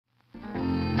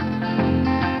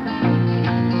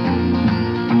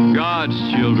God's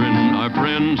children are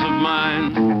friends of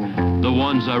mine, the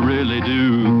ones I really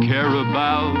do care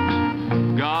about.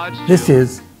 This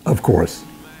is, of course,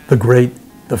 the great,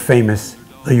 the famous,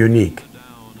 the unique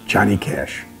Johnny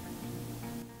Cash.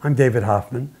 I'm David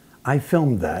Hoffman. I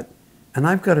filmed that, and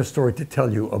I've got a story to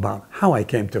tell you about how I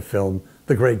came to film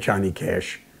the great Johnny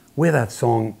Cash, where that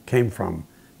song came from,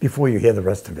 before you hear the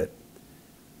rest of it.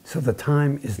 So the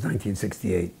time is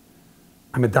 1968.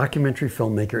 I'm a documentary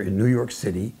filmmaker in New York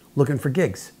City looking for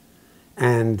gigs.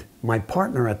 And my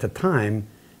partner at the time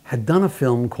had done a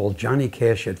film called Johnny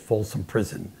Cash at Folsom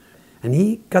Prison. And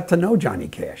he got to know Johnny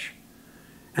Cash.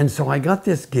 And so I got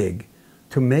this gig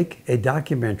to make a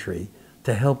documentary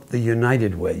to help the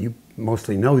United Way. You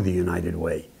mostly know the United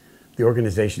Way. The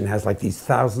organization has like these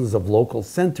thousands of local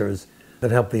centers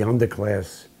that help the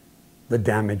underclass, the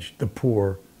damaged, the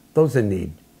poor, those in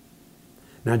need.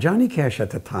 Now, Johnny Cash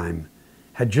at the time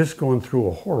had just gone through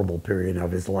a horrible period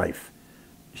of his life.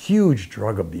 Huge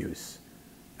drug abuse,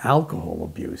 alcohol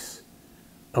abuse,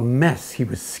 a mess. He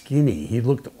was skinny, he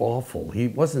looked awful, he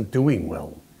wasn't doing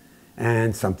well.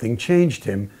 And something changed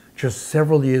him just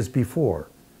several years before.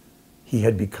 He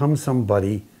had become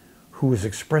somebody who was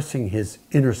expressing his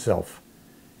inner self.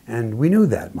 And we knew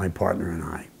that, my partner and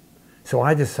I. So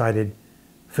I decided,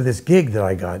 for this gig that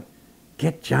I got,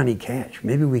 get Johnny Cash.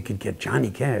 Maybe we could get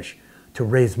Johnny Cash to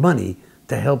raise money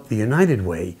to help the United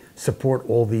Way support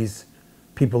all these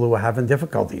people who are having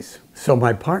difficulties. So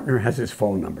my partner has his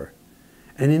phone number.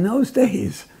 And in those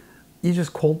days, you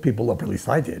just called people up, at least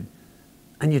I did,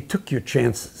 and you took your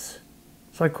chances.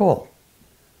 So I call.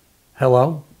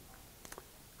 Hello?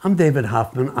 I'm David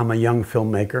Hoffman. I'm a young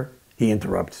filmmaker. He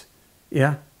interrupts.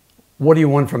 Yeah? What do you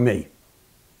want from me?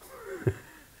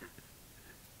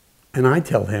 And I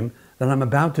tell him that I'm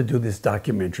about to do this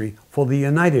documentary for the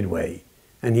United Way.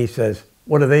 And he says,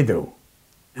 what do they do?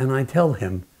 And I tell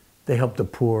him they help the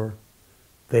poor,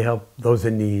 they help those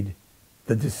in need,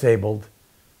 the disabled,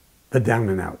 the down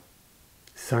and out.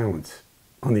 Silence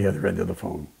on the other end of the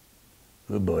phone.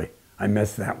 Oh boy, I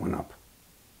messed that one up.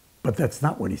 But that's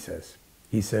not what he says.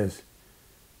 He says,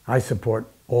 I support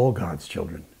all God's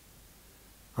children.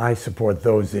 I support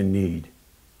those in need,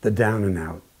 the down and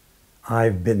out.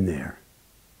 I've been there.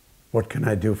 What can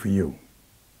I do for you?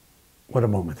 What a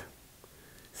moment.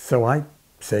 So I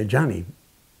say, Johnny,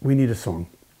 we need a song.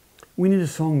 We need a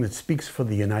song that speaks for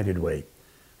the United Way,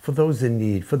 for those in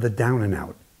need, for the down and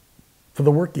out, for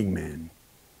the working man.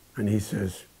 And he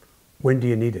says, when do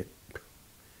you need it?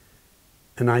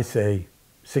 And I say,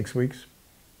 6 weeks.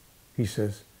 He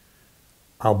says,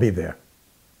 I'll be there.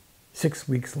 6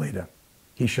 weeks later,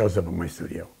 he shows up in my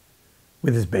studio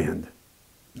with his band.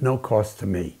 No cost to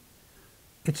me.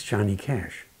 It's Johnny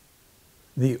Cash,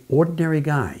 the ordinary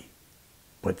guy,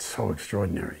 but so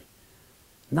extraordinary.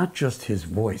 Not just his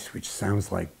voice, which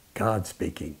sounds like God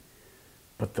speaking,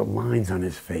 but the lines on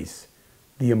his face,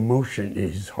 the emotion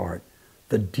in his heart,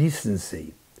 the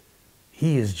decency.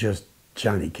 He is just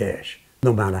Johnny Cash,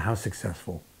 no matter how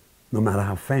successful, no matter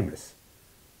how famous.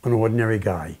 An ordinary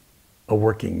guy, a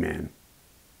working man,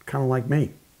 kind of like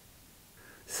me.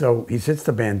 So he sits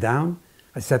the band down.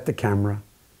 I set the camera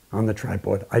on the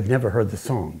tripod. I'd never heard the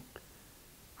song.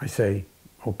 I say,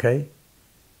 okay.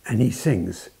 And he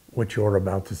sings what you're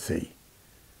about to see.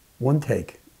 One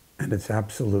take, and it's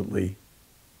absolutely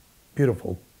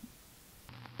beautiful.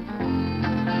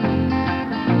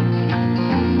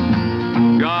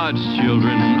 God's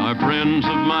children are friends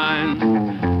of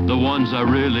mine, the ones I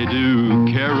really do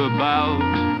care about.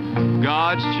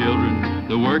 God's children,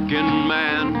 the working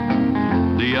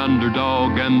man, the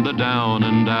underdog and the down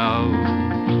and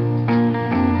out.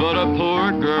 But a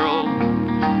poor girl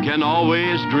can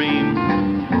always dream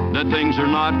that things are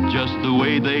not just the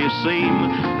way they seem.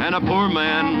 And a poor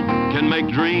man can make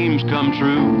dreams come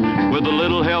true with a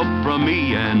little help from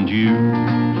me and you.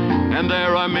 And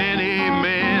there are many,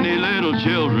 many little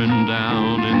children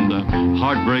down in the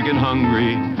heartbreaking,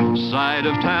 hungry side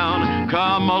of town.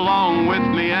 Come along with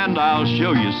me and I'll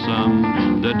show you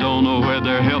some that don't know where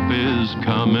their help is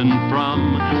coming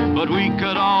from. But we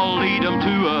could all lead them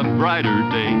to a brighter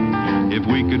day if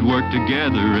we could work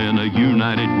together in a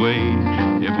united way.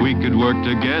 If we could work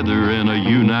together in a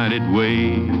united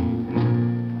way.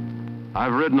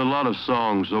 I've written a lot of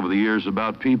songs over the years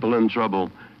about people in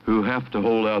trouble who have to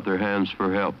hold out their hands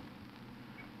for help.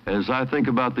 As I think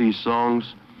about these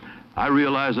songs, I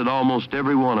realize that almost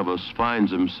every one of us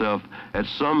finds himself at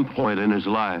some point in his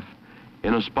life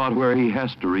in a spot where he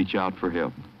has to reach out for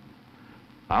help.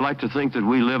 I like to think that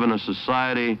we live in a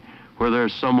society where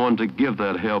there's someone to give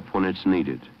that help when it's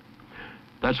needed.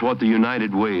 That's what the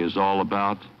United Way is all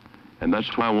about, and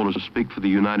that's why I want to speak for the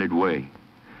United Way.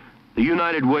 The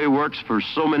United Way works for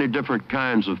so many different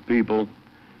kinds of people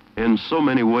in so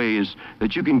many ways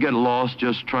that you can get lost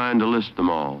just trying to list them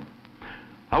all.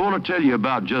 I want to tell you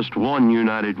about just one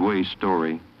United Way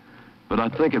story, but I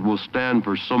think it will stand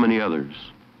for so many others.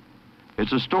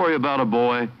 It's a story about a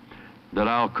boy that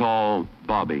I'll call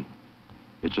Bobby.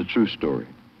 It's a true story.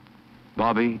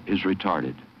 Bobby is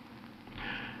retarded.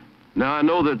 Now, I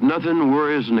know that nothing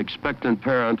worries an expectant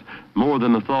parent more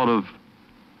than the thought of,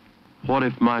 what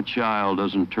if my child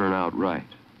doesn't turn out right?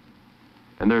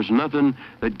 And there's nothing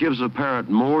that gives a parent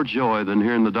more joy than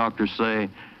hearing the doctor say,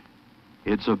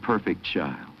 it's a perfect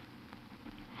child.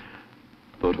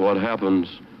 But what happens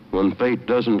when fate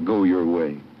doesn't go your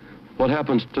way? What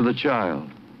happens to the child?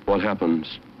 What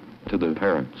happens to the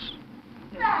parents?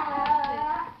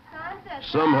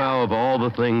 Somehow, of all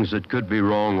the things that could be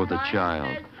wrong with a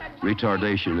child,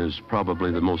 retardation is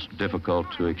probably the most difficult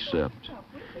to accept.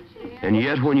 And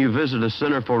yet, when you visit a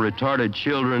center for retarded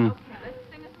children,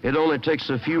 it only takes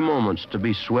a few moments to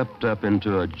be swept up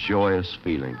into a joyous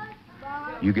feeling.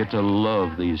 You get to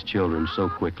love these children so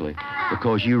quickly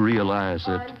because you realize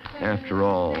that, after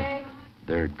all,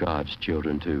 they're God's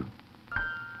children, too.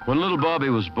 When little Bobby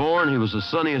was born, he was the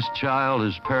sunniest child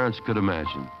his parents could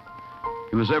imagine.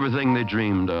 He was everything they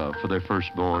dreamed of for their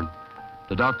firstborn.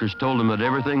 The doctors told them that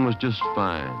everything was just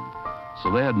fine,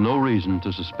 so they had no reason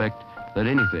to suspect that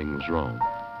anything was wrong.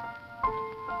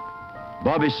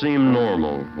 Bobby seemed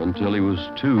normal until he was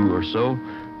 2 or so,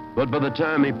 but by the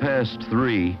time he passed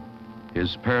 3,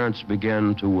 his parents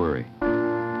began to worry.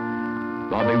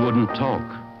 Bobby wouldn't talk,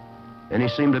 and he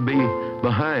seemed to be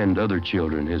behind other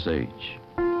children his age.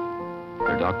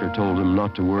 Their doctor told him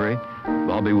not to worry.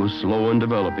 Bobby was slow in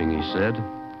developing, he said.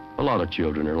 A lot of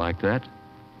children are like that.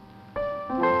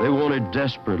 They wanted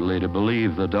desperately to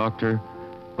believe the doctor,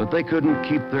 but they couldn't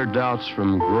keep their doubts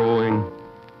from growing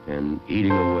and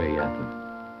eating away at them.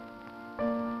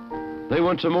 They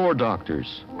went to more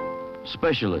doctors,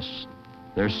 specialists.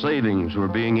 Their savings were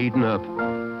being eaten up.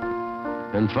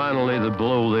 And finally, the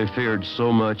blow they feared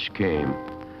so much came.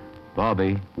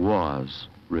 Bobby was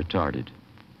retarded.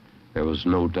 There was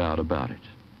no doubt about it.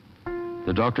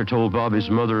 The doctor told Bobby's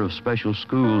mother of special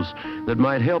schools that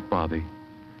might help Bobby,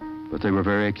 but they were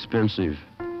very expensive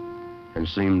and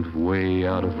seemed way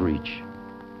out of reach.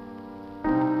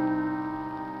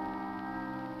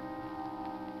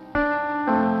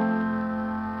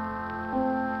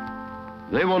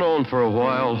 They went on for a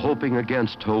while, hoping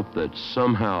against hope that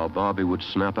somehow Bobby would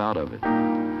snap out of it.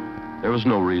 There was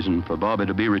no reason for Bobby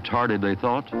to be retarded, they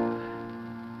thought.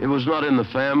 It was not in the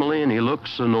family, and he looked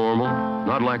so normal,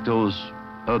 not like those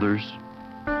others.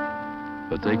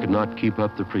 But they could not keep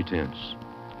up the pretense.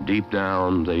 Deep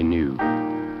down, they knew.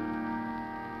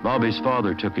 Bobby's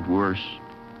father took it worse.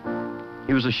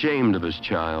 He was ashamed of his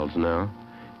child now.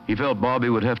 He felt Bobby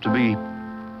would have to be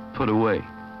put away.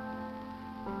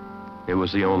 It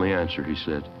was the only answer, he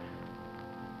said.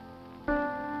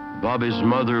 Bobby's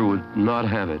mother would not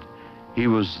have it. He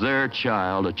was their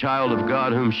child, a child of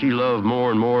God whom she loved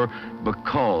more and more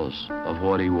because of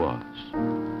what he was.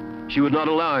 She would not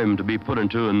allow him to be put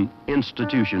into an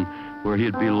institution where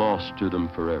he'd be lost to them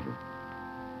forever.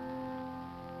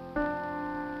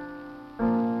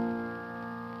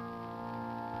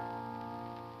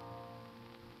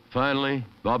 Finally,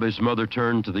 Bobby's mother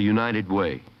turned to the United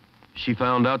Way. She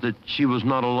found out that she was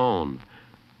not alone.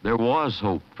 There was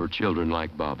hope for children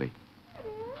like Bobby.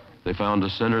 They found a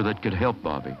center that could help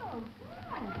Bobby.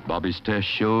 Bobby's test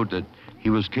showed that he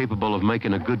was capable of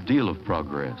making a good deal of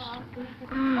progress.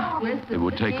 It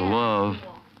would take love,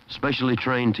 specially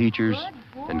trained teachers,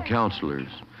 and counselors,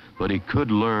 but he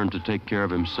could learn to take care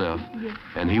of himself,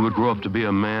 and he would grow up to be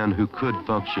a man who could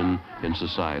function in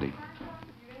society.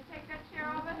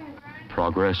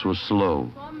 Progress was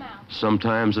slow.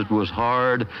 Sometimes it was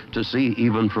hard to see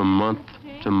even from month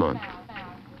to month.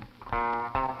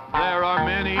 There are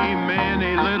many,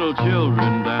 many little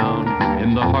children down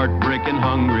in the heartbreaking,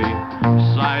 hungry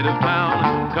side of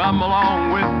town. Come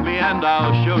along with me and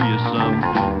I'll show you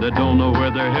some that don't know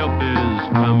where their help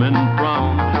is coming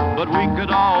from. But we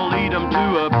could all lead them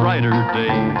to a brighter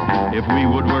day if we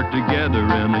would work together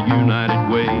in a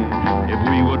united way. If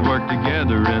we would work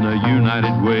together in a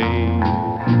united way.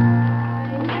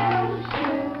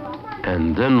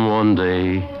 And then one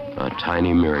day, a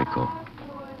tiny miracle.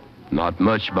 Not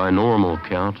much by normal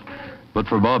count, but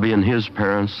for Bobby and his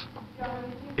parents,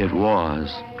 it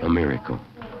was a miracle.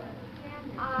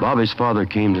 Bobby's father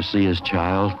came to see his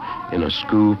child in a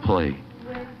school play.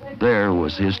 There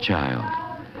was his child,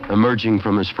 emerging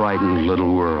from his frightened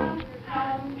little world.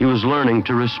 He was learning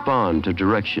to respond to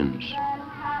directions,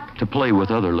 to play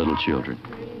with other little children.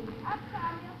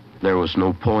 there was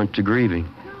no point to grieving.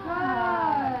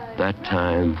 That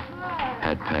time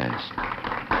had passed.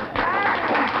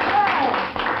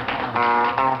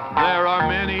 There are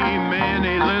many,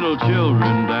 many little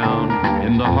children down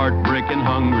in the heartbreaking,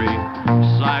 hungry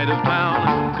side of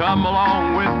town. Come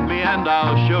along with me and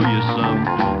I'll show you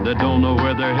some that don't know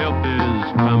where their help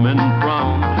is coming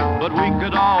from. But we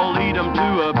could all lead them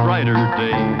to a brighter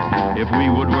day if we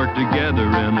would work together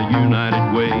in a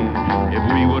united way. If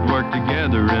we would work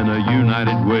together in a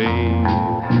united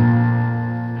way.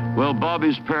 Well,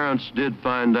 Bobby's parents did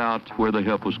find out where the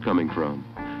help was coming from.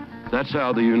 That's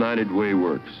how the United Way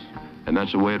works, and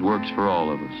that's the way it works for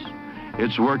all of us.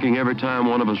 It's working every time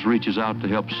one of us reaches out to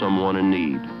help someone in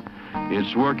need.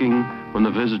 It's working when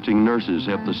the visiting nurses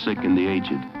help the sick and the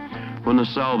aged, when the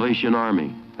Salvation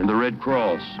Army and the Red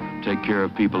Cross take care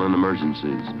of people in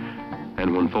emergencies,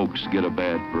 and when folks get a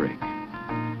bad break.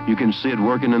 You can see it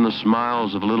working in the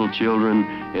smiles of little children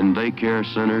in daycare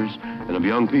centers and of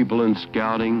young people in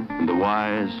scouting and the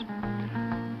Ys.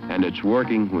 And it's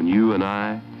working when you and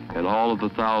I and all of the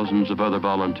thousands of other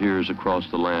volunteers across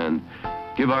the land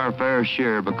give our fair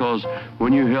share, because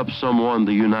when you help someone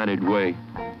the United Way,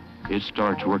 it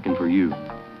starts working for you.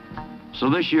 So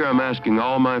this year I'm asking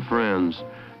all my friends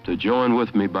to join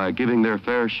with me by giving their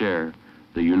fair share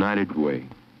the United Way.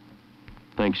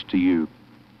 Thanks to you,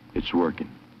 it's working.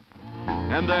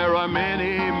 And there are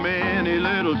many, many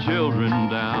little children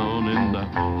down in the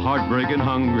heartbreaking,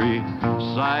 hungry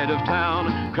side of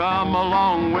town. Come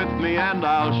along with me and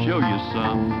I'll show you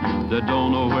some that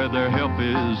don't know where their help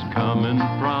is coming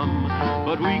from.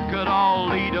 But we could all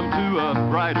lead them to a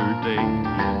brighter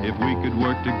day if we could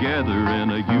work together in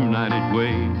a united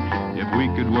way. If we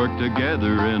could work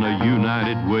together in a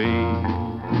united way.